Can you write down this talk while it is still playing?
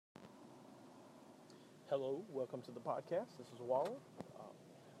Hello, welcome to the podcast. This is Waller.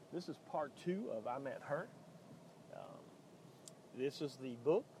 This is part 2 of I Met Her. This is the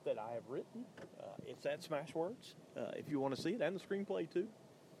book that I have written. It's at Smashwords, if you want to see it, and the screenplay too.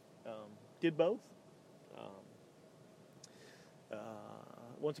 Did both.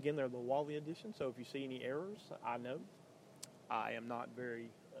 Once again, they're the Wally edition, so if you see any errors, I know. I am not very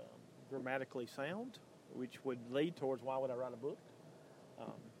grammatically sound, which would lead towards why would I write a book.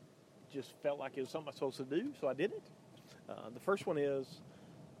 Just felt like it was something I was supposed to do, so I did it. The first one is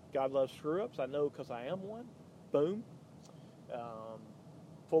God loves screw-ups. I know because I am one. Boom.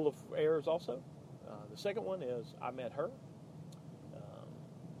 Full of errors also. The second one is I Met Her.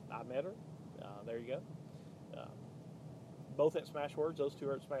 I Met Her. There you go. Both at Smashwords. Those two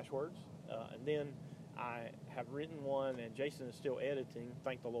are at Smashwords. And then I have written one, and Jason is still editing,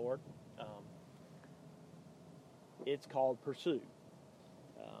 thank the Lord. It's called Pursue.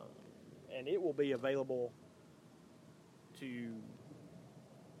 And it will be available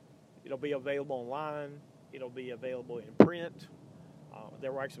it'll be available online. It'll be available in print.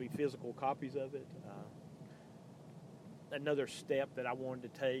 There will actually be physical copies of it. Another step that I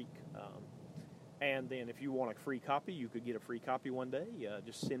wanted to take. And then if you want a free copy, you could get a free copy one day.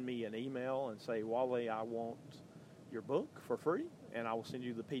 Just send me an email and say, Wally, I want your book for free, and I will send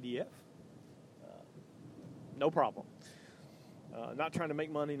you the PDF. No problem. Not trying to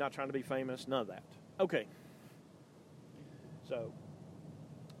make money, not trying to be famous, none of that. Okay. So,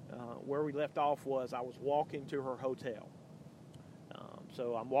 where we left off was I was walking to her hotel.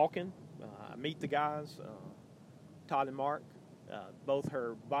 So I'm walking. I meet the guys, Todd and Mark, both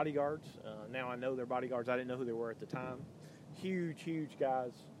her bodyguards. Now I know they're bodyguards. I didn't know who they were at the time. Huge, huge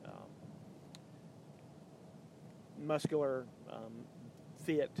guys. Muscular,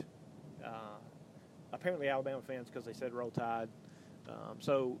 fit. Apparently Alabama fans because they said Roll Tide.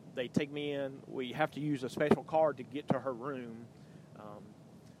 So they take me in. We have to use a special card to get to her room.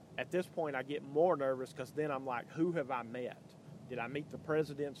 At this point, I get more nervous because then I'm like, who have I met? Did I meet the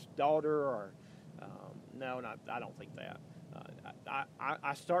president's daughter? Or no, I don't think that.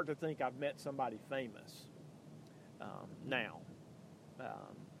 I start to think I've met somebody famous now.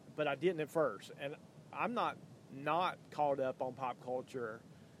 But I didn't at first. And I'm not caught up on pop culture.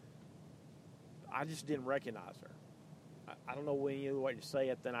 I just didn't recognize her. I don't know any other way to say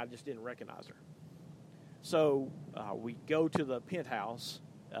it than I just didn't recognize her. So we go to the penthouse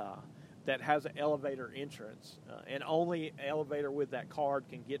that has an elevator entrance, and only elevator with that card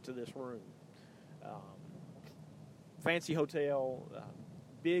can get to this room. Fancy hotel,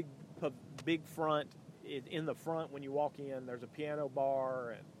 big front. In the front, when you walk in, there's a piano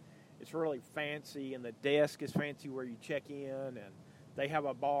bar, and it's really fancy, and the desk is fancy where you check in, and they have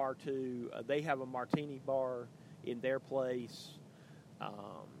a bar too. They have a martini bar in their place.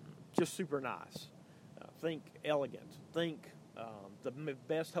 Just super nice. Think elegant. Think the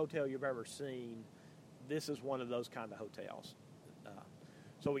best hotel you've ever seen. This is one of those kind of hotels.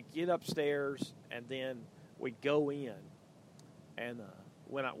 So we get upstairs, and then we go in. And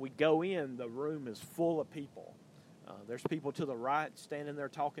when we go in, the room is full of people. There's people to the right standing there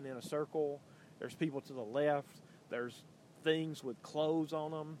talking in a circle. There's people to the left. There's things with clothes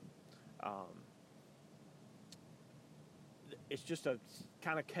on them. It's just a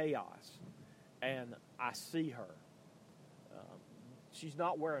kind of chaos. And I see her. She's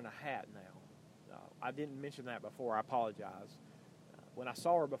not wearing a hat now. I didn't mention that before. I apologize. When I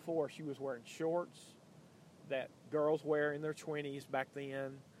saw her before, she was wearing shorts that girls wear in their 20s back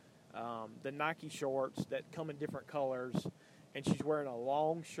then. The Nike shorts that come in different colors. And she's wearing a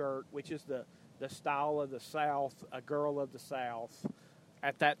long shirt, which is the style of the South, a girl of the South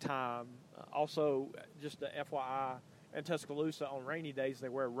at that time. Also, just the FYI, in Tuscaloosa on rainy days, they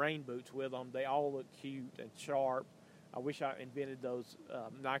wear rain boots with them. They all look cute and sharp. I wish I invented those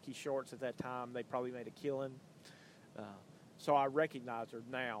Nike shorts at that time. They probably made a killing. So I recognize her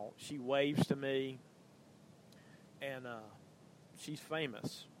now. She waves to me, and she's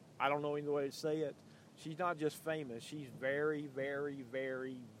famous. I don't know any way to say it. She's not just famous. She's very, very,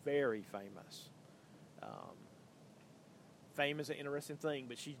 very, very famous. Fame is an interesting thing,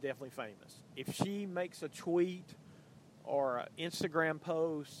 but she's definitely famous. If she makes a tweet or an Instagram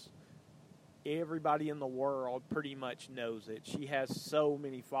post, everybody in the world pretty much knows it. She has so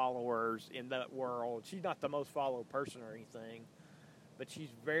many followers in that world. She's not the most followed person or anything, but she's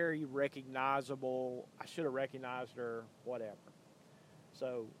very recognizable. I should have recognized her, whatever.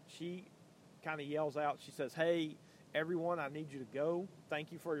 So she kind of yells out. She says, hey, everyone, I need you to go.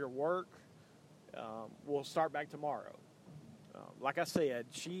 Thank you for your work. We'll start back tomorrow. Like I said,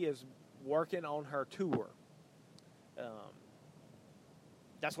 she is working on her tour.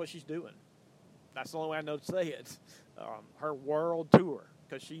 That's what she's doing. That's the only way I know to say it. Her world tour,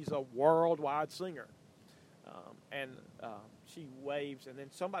 because she's a worldwide singer. And she waves, and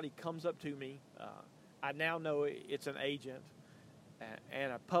then somebody comes up to me. I now know it's an agent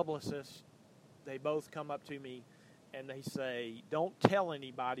and a publicist. They both come up to me, and they say, "Don't tell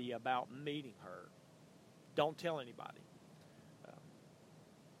anybody about meeting her. Don't tell anybody."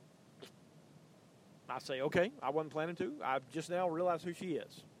 I say, "Okay, I wasn't planning to. I've just now realized who she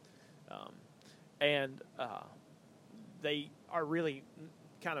is." And they are really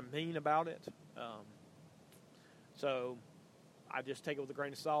kind of mean about it. So I just take it with a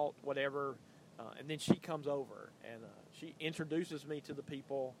grain of salt, whatever. And then she comes over, and she introduces me to the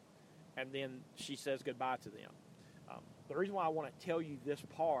people, and then she says goodbye to them. The reason why I want to tell you this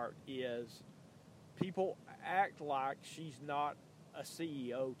part is people act like she's not a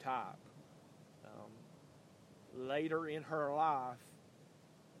CEO type. Later in her life,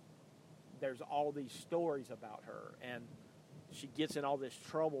 there's all these stories about her, and she gets in all this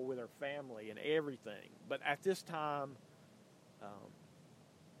trouble with her family and everything. But at this time,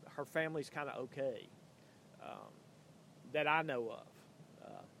 her family's kind of okay, that I know of.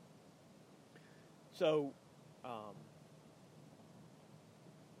 So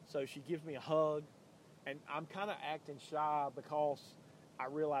she gives me a hug, and I'm kind of acting shy because I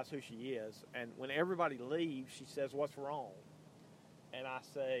realize who she is. And when everybody leaves, she says, "What's wrong?" And I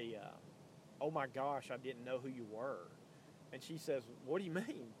say, "Oh my gosh, I didn't know who you were." And she says, "What do you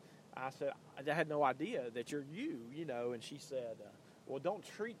mean?" I said, "I had no idea that you're you, you know." And she said, "Well, don't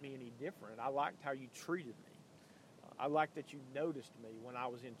treat me any different. I liked how you treated me. I liked that you noticed me when I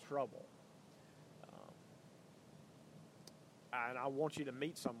was in trouble. And I want you to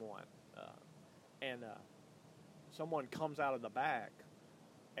meet someone." And someone comes out of the back,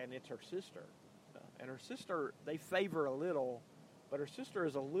 and it's her sister. And her sister, they favor a little, but her sister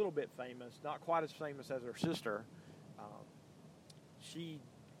is a little bit famous, not quite as famous as her sister. She,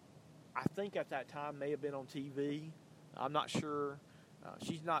 I think at that time, may have been on TV. I'm not sure.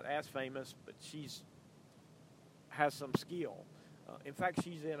 She's not as famous, but has some skill. In fact,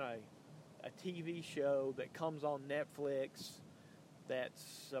 she's in a TV show that comes on Netflix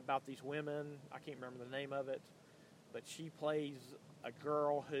that's about these women. I can't remember the name of it, but she plays a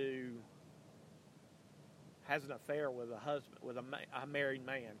girl who has an affair with a husband, with a married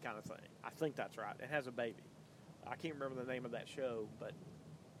man kind of thing. I think that's right. And has a baby. I can't remember the name of that show, but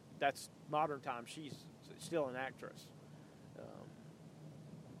that's modern time. She's still an actress.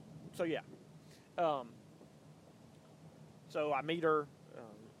 So, yeah. So I meet her,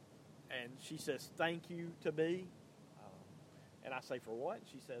 and she says, "Thank you to me." And I say, "For what?"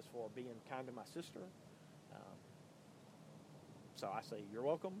 She says, "For being kind to my sister." So I say, "You're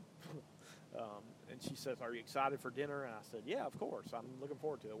welcome." And she says, "Are you excited for dinner?" And I said, "Yeah, of course. I'm looking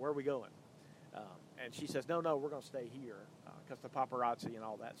forward to it. Where are we going?" And she says, no, we're going to stay here because the paparazzi and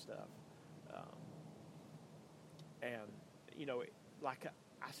all that stuff. And, you know, like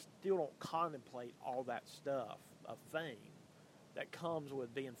I still don't contemplate all that stuff of fame that comes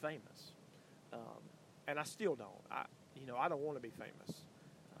with being famous. And I still don't. I don't want to be famous.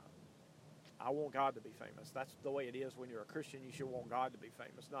 I want God to be famous. That's the way it is when you're a Christian. You should want God to be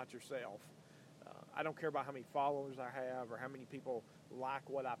famous, not yourself. I don't care about how many followers I have or how many people like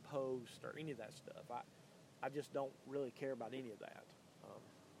what I post or any of that stuff. I just don't really care about any of that.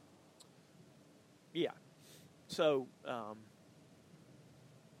 Yeah. So,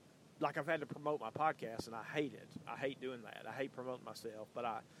 like I've had to promote my podcast, and I hate it. I hate doing that. I hate promoting myself, but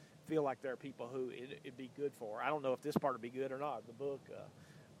I feel like there are people who it'd be good for. I don't know if this part would be good or not. The book,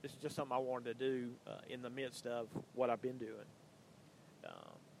 this is just something I wanted to do in the midst of what I've been doing.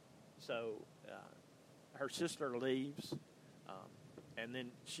 So her sister leaves, and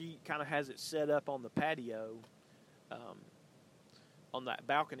then she kind of has it set up on the patio, on that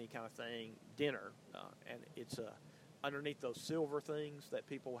balcony kind of thing, dinner. And it's underneath those silver things that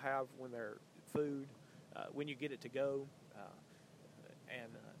people have when they're food, when you get it to go.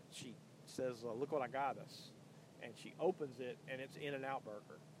 And she says, "Look what I got us." And she opens it, and it's In-N-Out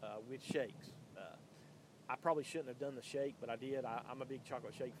burger with shakes. I probably shouldn't have done the shake, but I did. I'm a big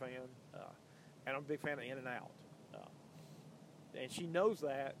chocolate shake fan, and I'm a big fan of In-N-Out. And she knows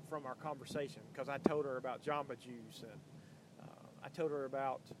that from our conversation because I told her about Jamba Juice, and I told her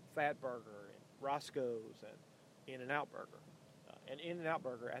about Fat Burger and Roscoe's and In-N-Out burger. And In-N-Out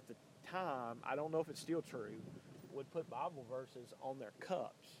burger at the time, I don't know if it's still true, would put Bible verses on their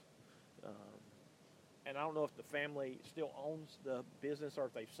cups. And I don't know if the family still owns the business or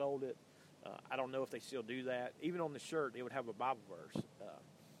if they've sold it. I don't know if they still do that. Even on the shirt, it would have a Bible verse,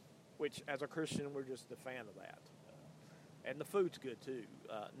 which as a Christian, we're just a fan of that. and the food's good too.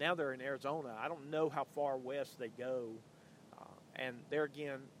 Now they're in Arizona. I don't know how far west they go, and there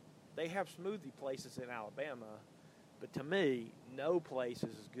again, they have smoothie places in Alabama, but to me, no place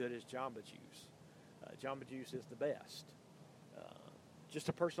is as good as Jamba Juice. Jamba Juice is the best. Just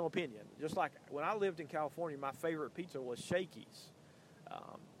a personal opinion. Just like when I lived in California, my favorite pizza was Shakey's.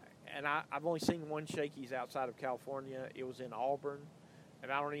 And I've only seen one Shakey's outside of California. It was in Auburn,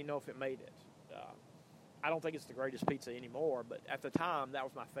 and I don't even know if it made it. I don't think it's the greatest pizza anymore, but at the time, that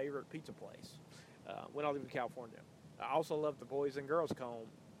was my favorite pizza place when I lived in California. I also loved the Boys and Girls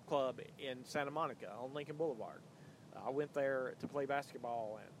Club in Santa Monica on Lincoln Boulevard. I went there to play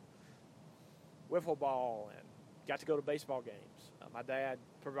basketball and wiffle ball and got to go to baseball games. My dad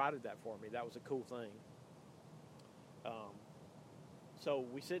provided that for me. That was a cool thing. So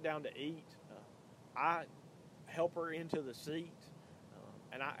we sit down to eat. I help her into the seat,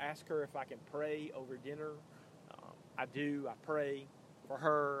 and I ask her if I can pray over dinner. I do. I pray for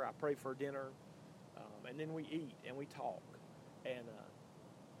her. I pray for dinner. And then we eat and we talk. And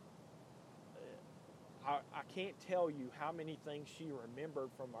I can't tell you how many things she remembered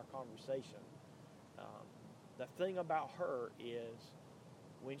from our conversation. The thing about her is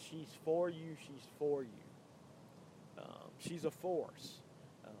when she's for you, she's for you. She's a force.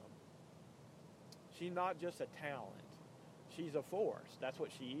 She's not just a talent. She's a force. That's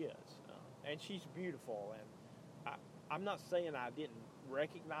what she is. And she's beautiful. And I'm not saying I didn't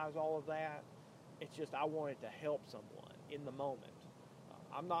recognize all of that. It's just I wanted to help someone in the moment.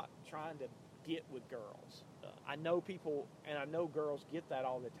 I'm not trying to get with girls. I know people, and I know girls get that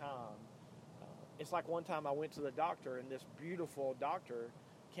all the time. It's like one time I went to the doctor, and this beautiful doctor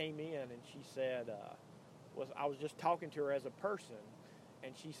came in, and she said, I was just talking to her as a person,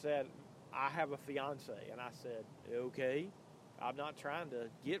 and she said, I have a fiance. And I said, okay, I'm not trying to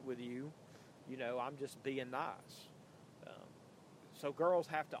get with you. I'm just being nice. So girls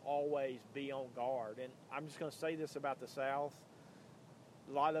have to always be on guard. And I'm just going to say this about the South.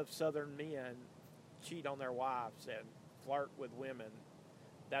 A lot of Southern men cheat on their wives and flirt with women.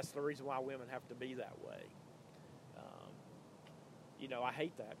 That's the reason why women have to be that way. I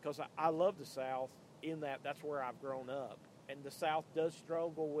hate that because I love the South in that's where I've grown up. And the South does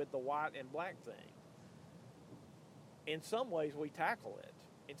struggle with the white and black thing. In some ways, we tackle it.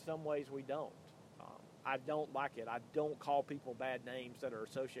 In some ways, we don't. I don't like it. I don't call people bad names that are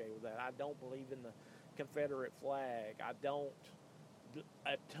associated with that. I don't believe in the Confederate flag. I don't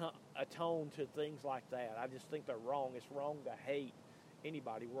atone to things like that. I just think they're wrong. It's wrong to hate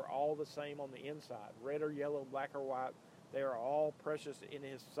anybody. We're all the same on the inside. Red or yellow, black or white, they are all precious in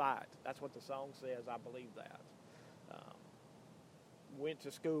his sight. That's what the song says. I believe that. Went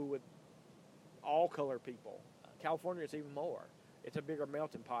to school with all color people. California is even more. It's a bigger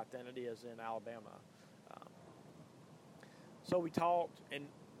melting pot than it is in Alabama. So we talked, and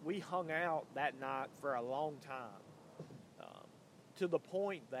we hung out that night for a long time, to the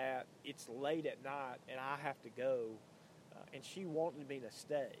point that it's late at night and I have to go, and she wanted me to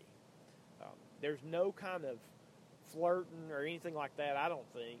stay. There's no kind of flirting or anything like that, I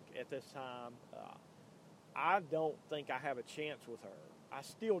don't think, at this time. I don't think I have a chance with her. I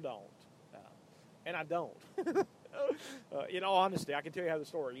still don't. And I don't. In all honesty, I can tell you how the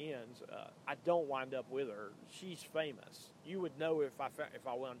story ends. I don't wind up with her. She's famous. You would know if I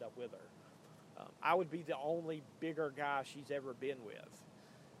wound up with her. I would be the only bigger guy she's ever been with.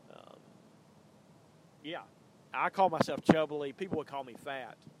 Yeah. I call myself chubbly. People would call me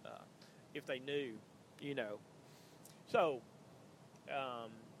fat if they knew, So,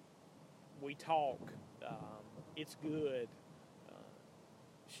 we talk. It's good.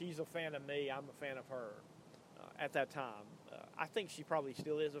 She's a fan of me. I'm a fan of her at that time. I think she probably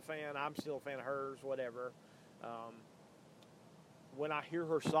still is a fan. I'm still a fan of hers, whatever. When I hear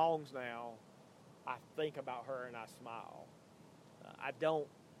her songs now, I think about her and I smile. I don't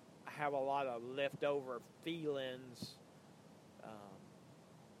have a lot of leftover feelings.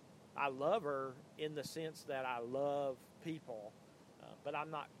 I love her in the sense that I love people, but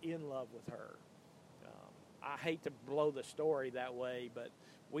I'm not in love with her. I hate to blow the story that way, but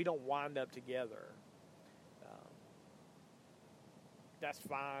we don't wind up together. That's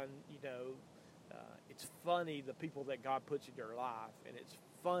fine, it's funny the people that God puts in your life, and it's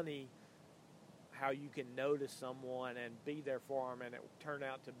funny how you can notice someone and be there for them, and it will turn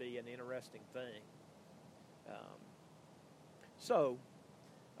out to be an interesting thing.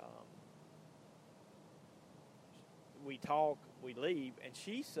 We talk, we leave, and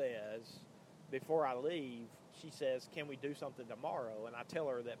she says, before I leave, she says, can we do something tomorrow? And I tell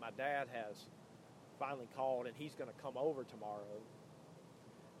her that my dad has finally called, and he's going to come over tomorrow.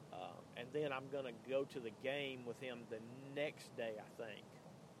 And then I'm going to go to the game with him the next day, I think.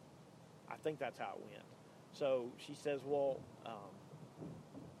 I think that's how it went. So she says, well,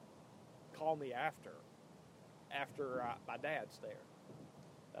 call me after my dad's there.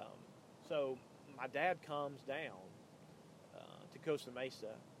 So my dad comes down to Costa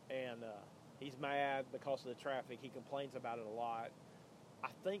Mesa, and he's mad because of the traffic. He complains about it a lot. I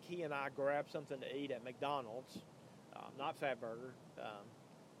think he and I grabbed something to eat at McDonald's, not Fatburger.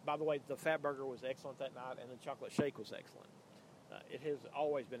 By the way, the Fatburger was excellent that night, and the chocolate shake was excellent. It has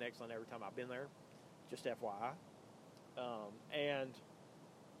always been excellent every time I've been there, just FYI.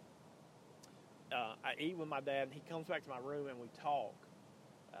 I eat with my dad, and he comes back to my room, and we talk.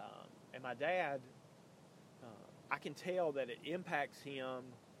 And my dad, I can tell that it impacts him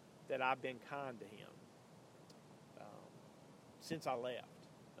that I've been kind to him since I left.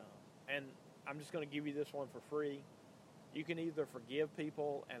 And I'm just going to give you this one for free. You can either forgive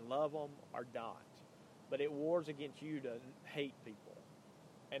people and love them or not. But it wars against you to hate people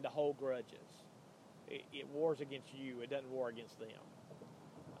and to hold grudges. It wars against you. It doesn't war against them.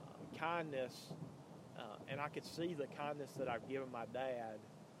 Kindness, and I could see the kindness that I've given my dad.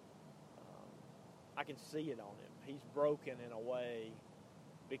 I can see it on him. He's broken in a way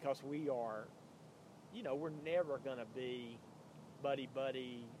because we are, we're never going to be buddy,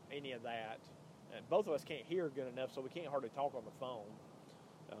 any of that. And both of us can't hear good enough, so we can't hardly talk on the phone.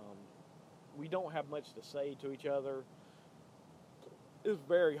 We don't have much to say to each other. It was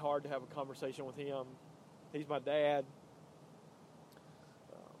very hard to have a conversation with him. He's my dad.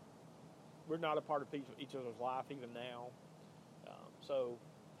 We're not a part of each other's life even now. So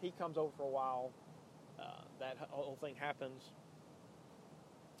he comes over for a while. That whole thing happens.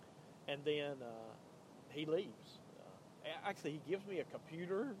 And then he leaves. Actually, he gives me a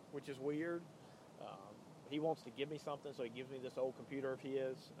computer, which is weird. He wants to give me something, so he gives me this old computer of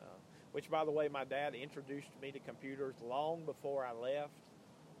his, which, by the way, my dad introduced me to computers long before I left.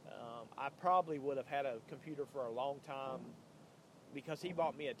 I probably would have had a computer for a long time because he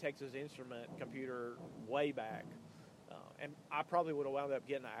bought me a Texas Instrument computer way back. And I probably would have wound up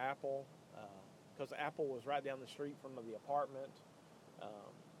getting an Apple because Apple was right down the street from the apartment.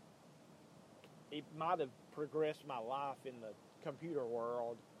 It might have progressed my life in the computer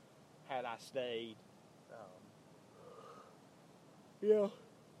world had I stayed.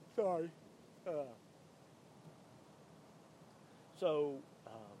 Sorry. So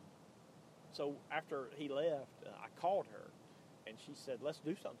after he left, I called her, and she said, let's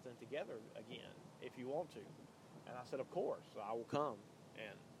do something together again if you want to. And I said, of course, I will come.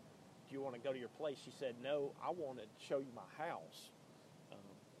 And do you want to go to your place? She said, no, I want to show you my house.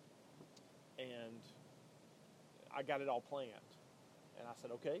 And I got it all planned. And I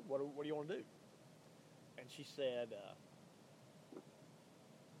said, okay, what do you want to do? And she said,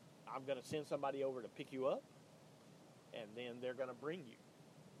 I'm going to send somebody over to pick you up, and then they're going to bring you.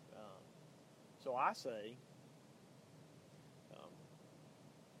 So I say,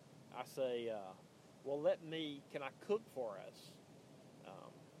 well, can I cook for us?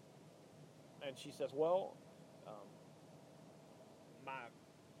 And she says, well,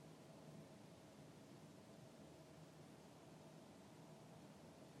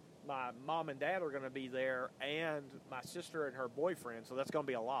 my mom and dad are going to be there, and my sister and her boyfriend, so that's going to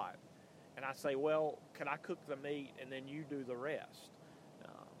be a lot. And I say, well, can I cook the meat, and then you do the rest?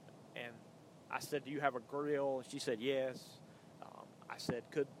 And I said, do you have a grill? And she said, yes. I said,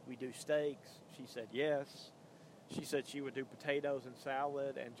 could we do steaks? She said, yes. She said she would do potatoes and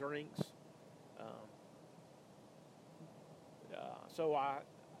salad and drinks. So I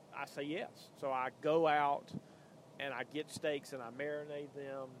say yes. So I go out, and I get steaks, and I marinate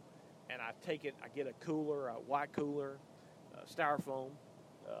them, and I get a cooler, a white cooler, styrofoam,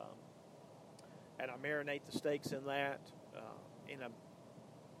 and I marinate the steaks in that,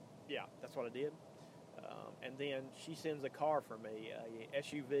 that's what I did. And then she sends a car for me, a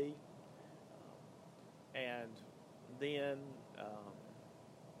SUV, and then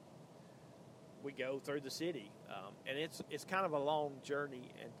we go through the city, and it's kind of a long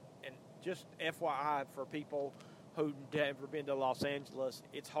journey, and just FYI for people who've never been to Los Angeles,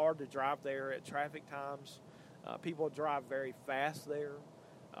 it's hard to drive there at traffic times. People drive very fast there.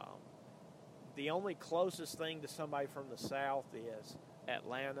 The only closest thing to somebody from the South is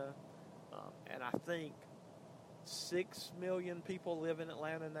Atlanta, and I think 6 million people live in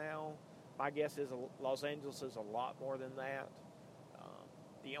Atlanta now. My guess is Los Angeles is a lot more than that.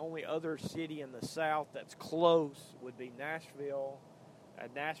 The only other city in the South that's close would be Nashville.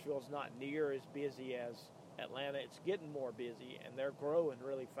 Nashville's not near as busy as Atlanta. It's getting more busy, and they're growing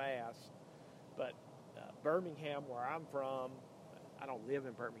really fast. But Birmingham, where I'm from, I don't live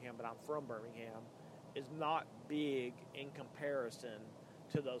in Birmingham, but I'm from Birmingham, is not big in comparison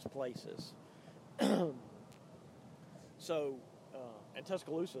to those places. So, and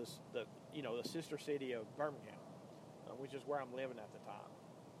Tuscaloosa's the sister city of Birmingham, which is where I'm living at the time.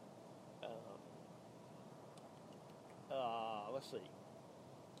 Let's see.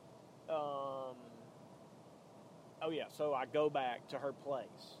 Oh yeah, so I go back to her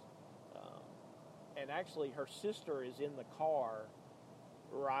place, and actually her sister is in the car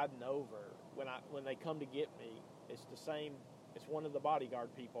riding over when they come to get me. It's the same. It's one of the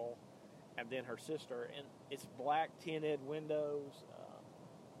bodyguard people, and then her sister, and it's black tinted windows,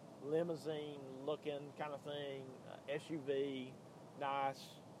 limousine looking kind of thing, SUV, nice,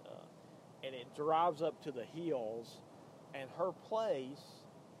 and it drives up to the hills, and her place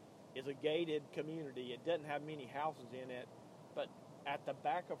is a gated community. It doesn't have many houses in it, but at the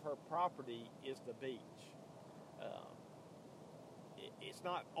back of her property is the beach. It's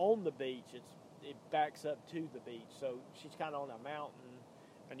not on the beach. It backs up to the beach, so she's kind of on a mountain,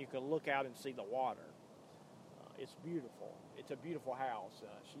 and you can look out and see the water. It's beautiful. It's a beautiful house.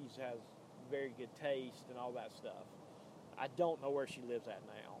 She has very good taste and all that stuff. I don't know where she lives at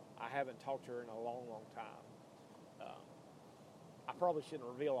now. I haven't talked to her in a long, long time. I probably shouldn't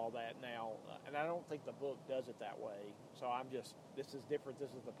reveal all that now, and I don't think the book does it that way. So this is different. This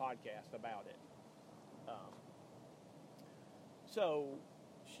is the podcast about it. So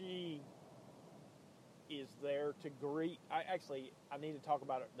she is there to greet. I need to talk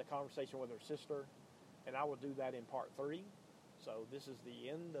about the conversation with her sister, and I will do that in part 3. So this is the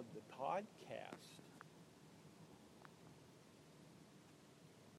end of the podcast.